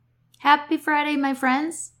Happy Friday, my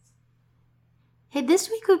friends. Hey, this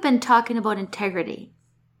week we've been talking about integrity.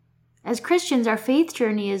 As Christians, our faith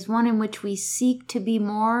journey is one in which we seek to be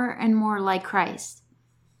more and more like Christ.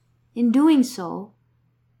 In doing so,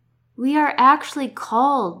 we are actually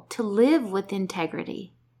called to live with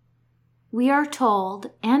integrity. We are told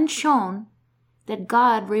and shown that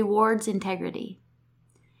God rewards integrity.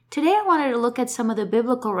 Today I wanted to look at some of the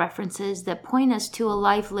biblical references that point us to a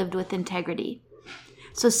life lived with integrity.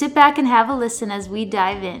 So sit back and have a listen as we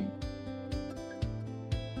dive in.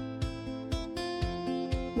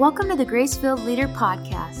 Welcome to the Grace-Filled Leader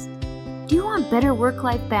Podcast. Do you want better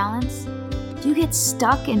work-life balance? Do you get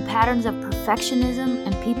stuck in patterns of perfectionism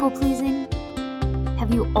and people-pleasing?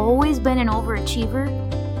 Have you always been an overachiever,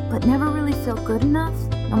 but never really feel good enough,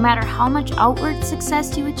 no matter how much outward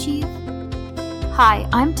success you achieve? Hi,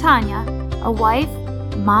 I'm Tanya, a wife,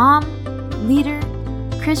 mom, leader,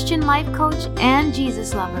 Christian life coach, and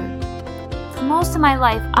Jesus lover. For most of my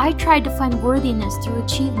life, I tried to find worthiness through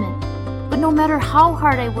achievement, but no matter how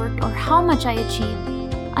hard I worked or how much I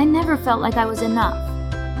achieved, I never felt like I was enough.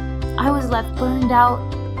 I was left burned out,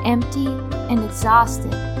 empty, and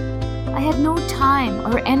exhausted. I had no time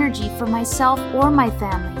or energy for myself or my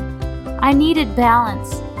family. I needed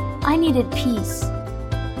balance. I needed peace.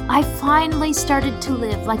 I finally started to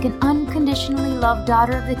live like an unconditionally loved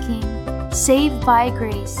daughter of the King, saved by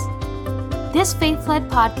grace. This faith-led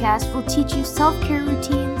podcast will teach you self-care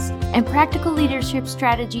routines and practical leadership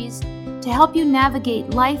strategies to help you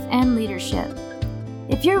navigate life and leadership.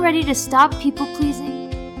 If you're ready to stop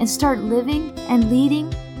people-pleasing and start living and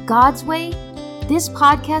leading God's way, this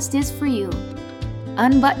podcast is for you.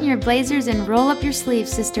 Unbutton your blazers and roll up your sleeves,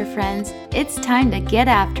 sister friends. It's time to get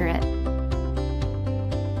after it.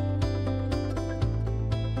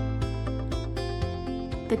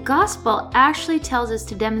 The gospel actually tells us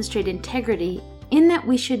to demonstrate integrity in that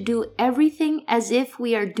we should do everything as if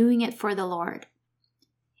we are doing it for the Lord.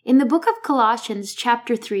 In the book of Colossians,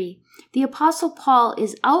 chapter 3, the Apostle Paul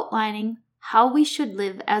is outlining how we should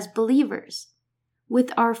live as believers,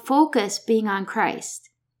 with our focus being on Christ.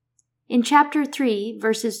 In chapter 3,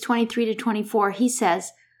 verses 23 to 24, he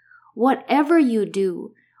says, "Whatever you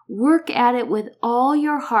do, work at it with all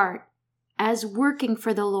your heart, as working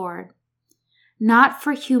for the Lord, not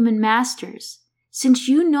for human masters, since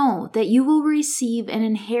you know that you will receive an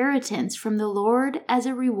inheritance from the Lord as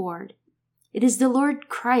a reward. It is the Lord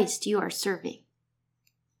Christ you are serving."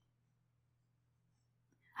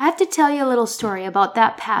 I have to tell you a little story about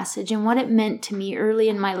that passage and what it meant to me early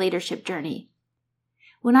in my leadership journey.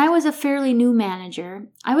 When I was a fairly new manager,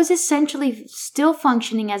 I was essentially still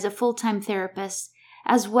functioning as a full-time therapist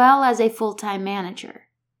as well as a full-time manager.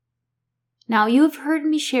 Now, you've heard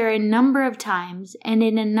me share a number of times and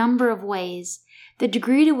in a number of ways the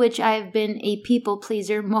degree to which I have been a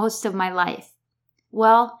people-pleaser most of my life.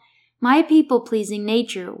 Well, my people-pleasing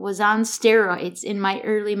nature was on steroids in my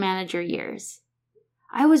early manager years.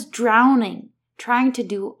 I was drowning trying to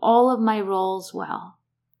do all of my roles well.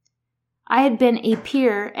 I had been a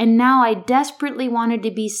peer, and now I desperately wanted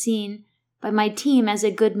to be seen by my team as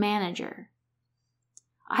a good manager.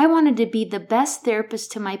 I wanted to be the best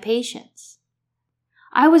therapist to my patients.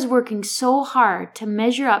 I was working so hard to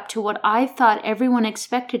measure up to what I thought everyone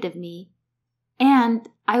expected of me, and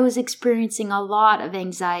I was experiencing a lot of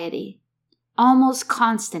anxiety, almost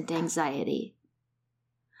constant anxiety.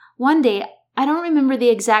 One day, I don't remember the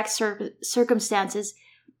exact circumstances,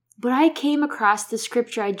 but I came across the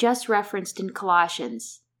scripture I just referenced in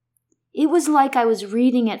Colossians. It was like I was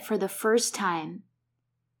reading it for the first time.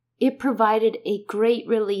 It provided a great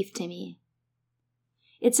relief to me.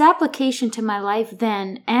 Its application to my life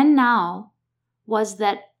then and now was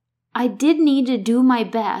that I did need to do my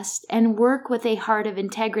best and work with a heart of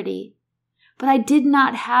integrity, but I did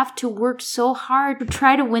not have to work so hard to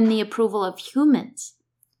try to win the approval of humans.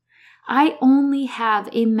 I only have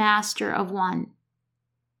a master of one.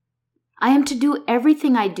 I am to do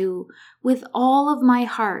everything I do with all of my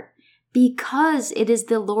heart because it is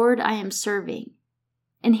the Lord I am serving.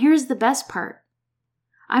 And here's the best part.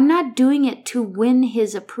 I'm not doing it to win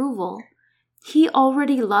His approval. He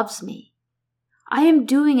already loves me. I am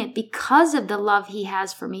doing it because of the love He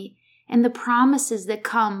has for me and the promises that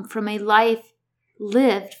come from a life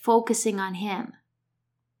lived focusing on Him.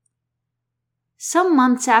 Some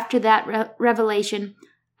months after that revelation,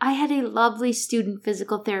 I had a lovely student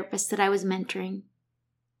physical therapist that I was mentoring.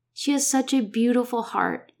 She has such a beautiful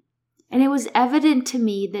heart, and it was evident to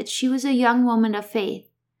me that she was a young woman of faith,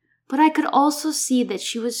 but I could also see that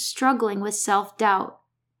she was struggling with self-doubt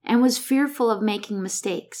and was fearful of making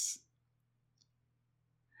mistakes.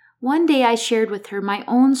 One day I shared with her my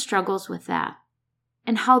own struggles with that.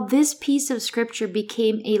 and how this piece of scripture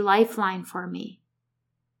became a lifeline for me.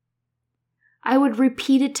 I would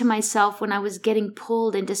repeat it to myself when I was getting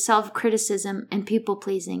pulled into self-criticism and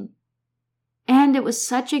people-pleasing, and it was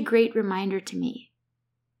such a great reminder to me.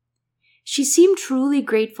 She seemed truly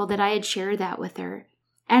grateful that I had shared that with her,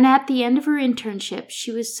 and at the end of her internship,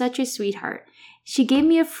 she was such a sweetheart. She gave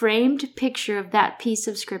me a framed picture of that piece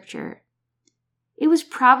of scripture. It was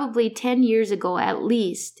probably 10 years ago at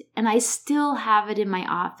least, and I still have it in my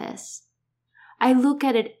office. I look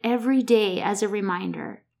at it every day as a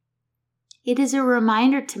reminder. It is a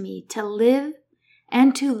reminder to me to live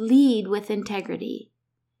and to lead with integrity.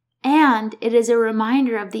 And it is a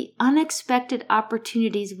reminder of the unexpected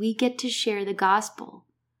opportunities we get to share the gospel.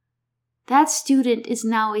 That student is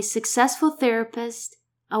now a successful therapist,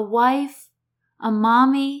 a wife, a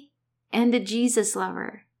mommy, and a Jesus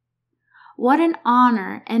lover. What an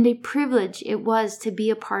honor and a privilege it was to be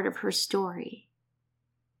a part of her story.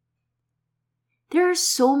 There are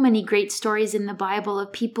so many great stories in the Bible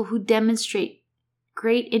of people who demonstrate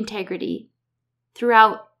great integrity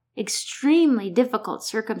throughout extremely difficult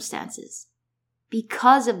circumstances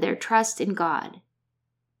because of their trust in God.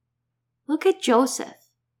 Look at Joseph.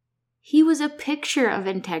 He was a picture of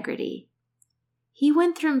integrity. He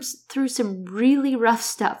went through some really rough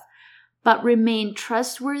stuff, but remained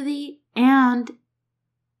trustworthy and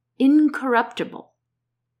incorruptible.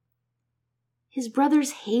 His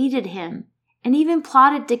brothers hated him and even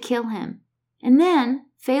plotted to kill him. And then,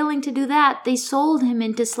 failing to do that, they sold him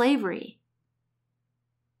into slavery.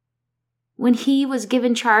 When he was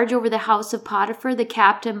given charge over the house of Potiphar, the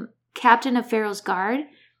captain of Pharaoh's guard,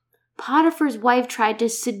 Potiphar's wife tried to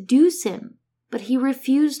seduce him, but he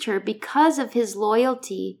refused her because of his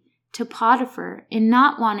loyalty to Potiphar and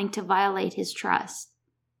not wanting to violate his trust.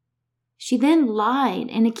 She then lied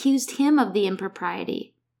and accused him of the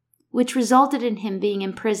impropriety, which resulted in him being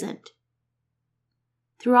imprisoned.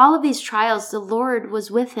 Through all of these trials, the Lord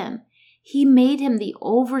was with him. He made him the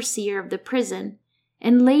overseer of the prison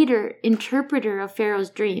and later interpreter of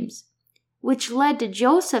Pharaoh's dreams, which led to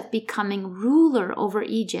Joseph becoming ruler over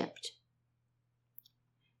Egypt.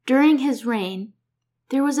 During his reign,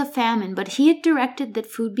 there was a famine, but he had directed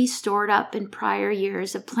that food be stored up in prior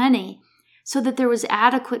years of plenty so that there was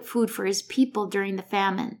adequate food for his people during the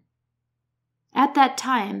famine. At that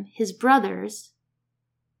time, his brothers,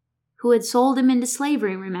 who had sold him into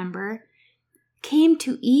slavery, remember, came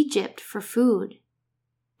to Egypt for food.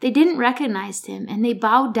 They didn't recognize him, and they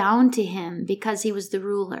bowed down to him because he was the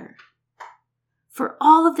ruler. For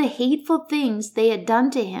all of the hateful things they had done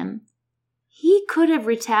to him, he could have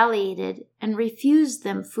retaliated and refused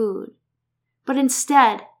them food. But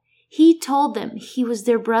instead, he told them he was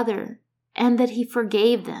their brother and that he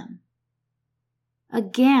forgave them.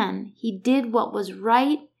 Again, he did what was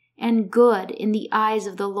right and good in the eyes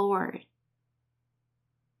of the Lord.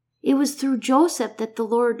 It was through Joseph that the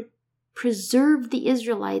Lord preserved the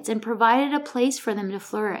Israelites and provided a place for them to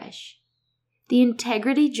flourish. The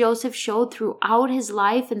integrity Joseph showed throughout his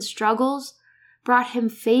life and struggles brought him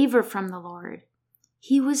favor from the Lord.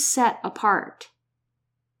 He was set apart.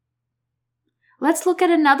 Let's look at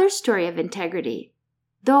another story of integrity,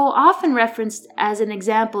 though often referenced as an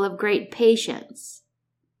example of great patience.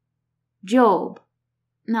 Job.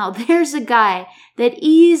 Now, there's a guy that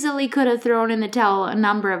easily could have thrown in the towel a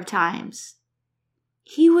number of times.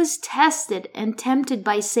 He was tested and tempted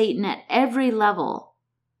by Satan at every level.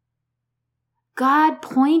 God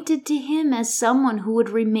pointed to him as someone who would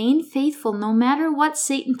remain faithful no matter what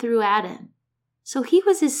Satan threw at him. So he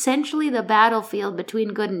was essentially the battlefield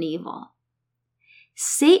between good and evil.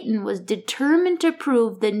 Satan was determined to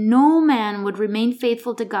prove that no man would remain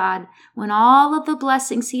faithful to God when all of the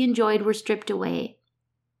blessings he enjoyed were stripped away.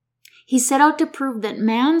 He set out to prove that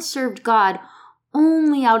man served God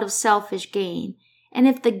only out of selfish gain, and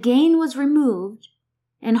if the gain was removed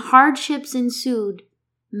and hardships ensued,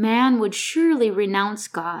 man would surely renounce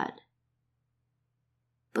God.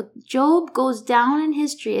 But Job goes down in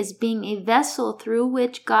history as being a vessel through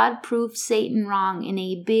which God proved Satan wrong in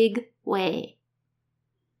a big way.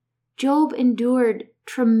 Job endured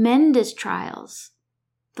tremendous trials,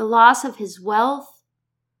 the loss of his wealth,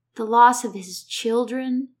 the loss of his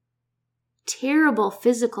children, terrible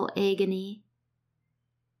physical agony,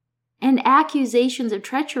 and accusations of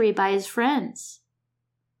treachery by his friends.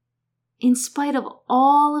 In spite of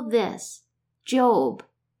all of this, Job,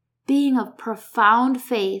 being of profound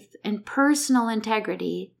faith and personal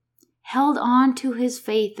integrity, held on to his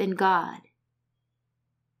faith in God.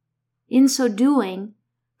 In so doing,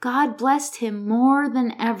 God blessed him more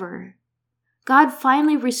than ever. God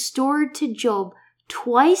finally restored to Job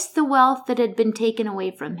twice the wealth that had been taken away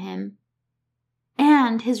from him.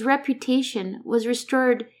 and his reputation was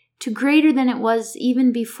restored to greater than it was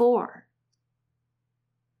even before.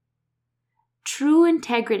 True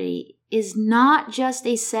integrity is not just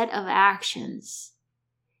a set of actions.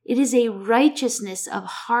 It is a righteousness of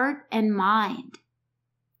heart and mind.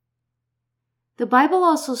 The Bible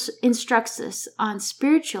also instructs us on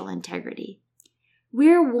spiritual integrity.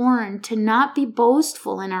 We are warned to not be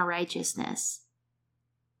boastful in our righteousness.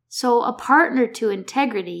 So a partner to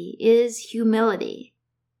integrity is humility.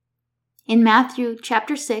 In Matthew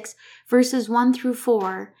chapter 6, verses 1 through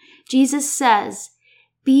 4, Jesus says,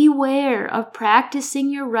 "Beware of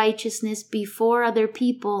practicing your righteousness before other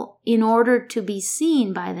people in order to be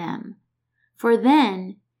seen by them, for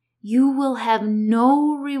then you will have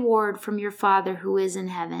no reward from your Father who is in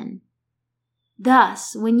heaven.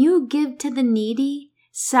 Thus, when you give to the needy,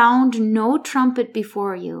 sound no trumpet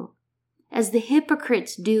before you, as the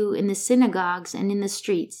hypocrites do in the synagogues and in the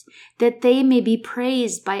streets, that they may be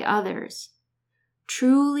praised by others.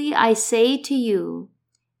 Truly I say to you,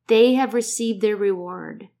 they have received their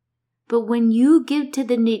reward. But when you give to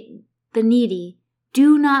the needy,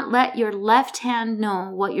 do not let your left hand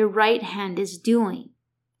know what your right hand is doing,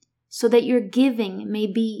 so that your giving may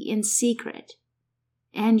be in secret,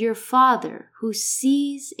 and your Father who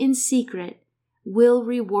sees in secret will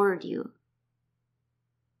reward you."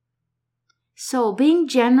 So being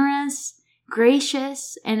generous,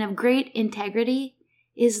 gracious, and of great integrity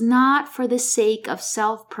is not for the sake of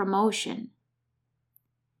self-promotion.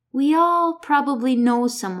 We all probably know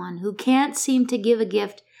someone who can't seem to give a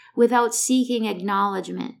gift without seeking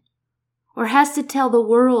acknowledgement, or has to tell the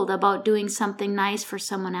world about doing something nice for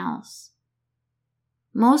someone else.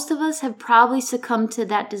 Most of us have probably succumbed to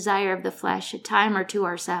that desire of the flesh a time or two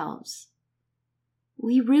ourselves.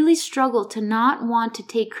 We really struggle to not want to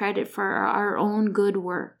take credit for our own good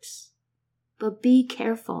works. But be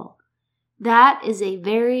careful. That is a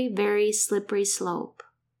very, very slippery slope.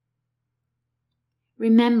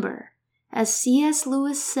 Remember, as C.S.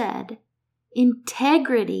 Lewis said,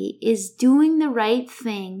 integrity is doing the right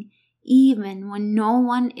thing even when no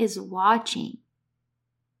one is watching.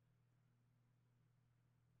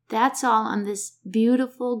 That's all on this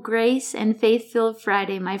beautiful Grace and Faith-filled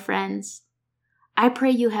Friday, my friends. I pray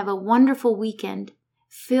you have a wonderful weekend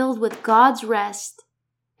filled with God's rest,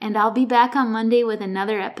 and I'll be back on Monday with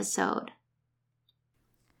another episode.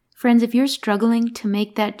 Friends, if you're struggling to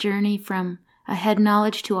make that journey from a head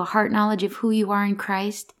knowledge to a heart knowledge of who you are in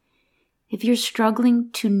Christ, if you're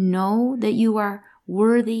struggling to know that you are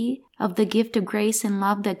worthy of the gift of grace and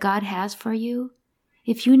love that God has for you,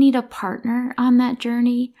 if you need a partner on that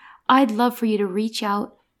journey, I'd love for you to reach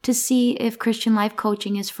out to see if Christian Life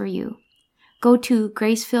Coaching is for you. Go to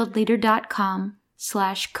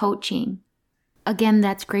gracefilledleader.com/coaching. Again,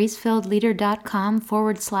 that's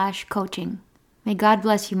gracefilledleader.com/coaching. May God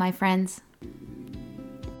bless you, my friends.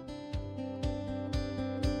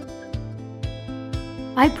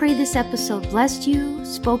 I pray this episode blessed you,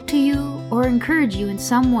 spoke to you, or encouraged you in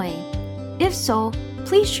some way. If so,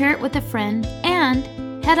 please share it with a friend and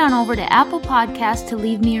head on over to Apple Podcasts to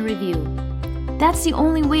leave me a review. That's the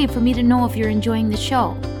only way for me to know if you're enjoying the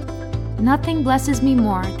show. Nothing blesses me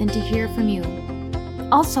more than to hear from you.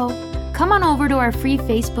 Also, come on over to our free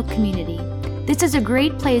Facebook community. This is a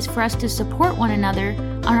great place for us to support one another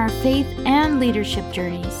on our faith and leadership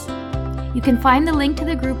journeys. You can find the link to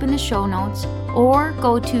the group in the show notes or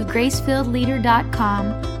go to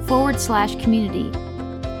gracefilledleader.com/community.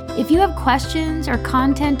 If you have questions or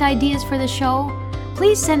content ideas for the show,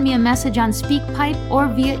 please send me a message on SpeakPipe or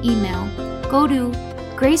via email. Go to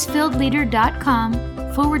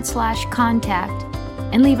gracefilledleader.com/contact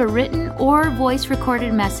and leave a written or voice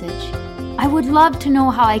recorded message. I would love to know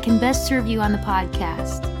how I can best serve you on the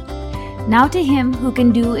podcast. Now to Him who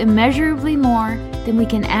can do immeasurably more than we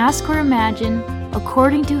can ask or imagine,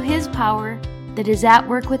 according to His power that is at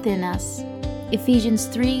work within us. Ephesians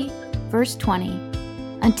 3, verse 20.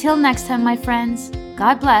 Until next time, my friends,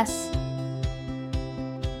 God bless.